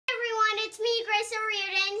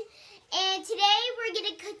Reardon, and today we're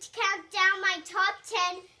going to count down my top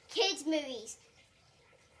 10 kids movies.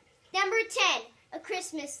 Number 10, A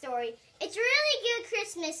Christmas Story. It's a really good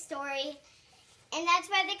Christmas story, and that's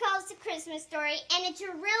why they call it A Christmas Story, and it's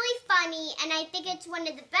really funny, and I think it's one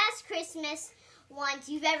of the best Christmas ones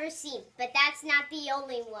you've ever seen, but that's not the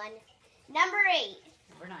only one. Number 8.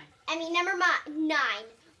 Number 9,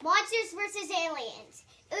 Monsters vs. Aliens.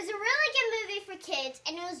 It was a really good movie for kids,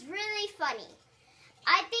 and it was really funny.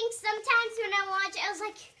 I think sometimes when I watch it, I was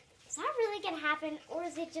like, is that really going to happen, or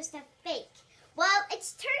is it just a fake? Well, it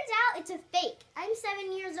turns out it's a fake. I'm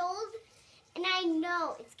 7 years old, and I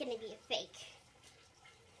know it's going to be a fake.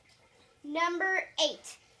 Number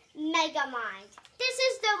 8, Megamind. This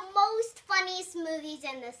is the most funniest movies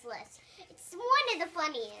in this list. It's one of the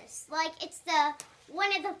funniest. It's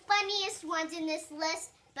one of the funniest ones in this list,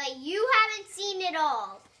 but you haven't seen it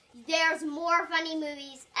all. There's more funny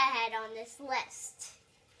movies ahead on this list.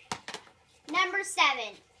 Number 7,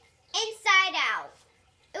 Inside Out.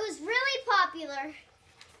 It was really popular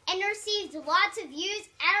and received lots of views.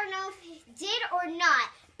 I don't know if it did or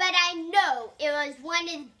not, but I know it was one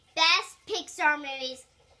of the best Pixar movies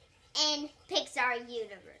in Pixar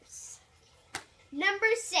universe. Number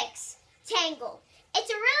 6, Tangled. It's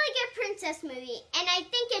a really good princess movie, and I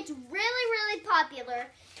think it's really popular.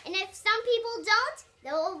 And if some people don't,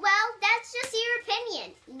 well, that's just your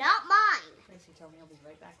opinion, not mine. Gracie told me I'll be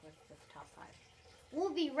right back with the top 5. We'll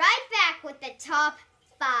be right back with the top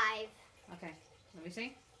 5. Okay, let me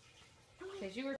see. Because you were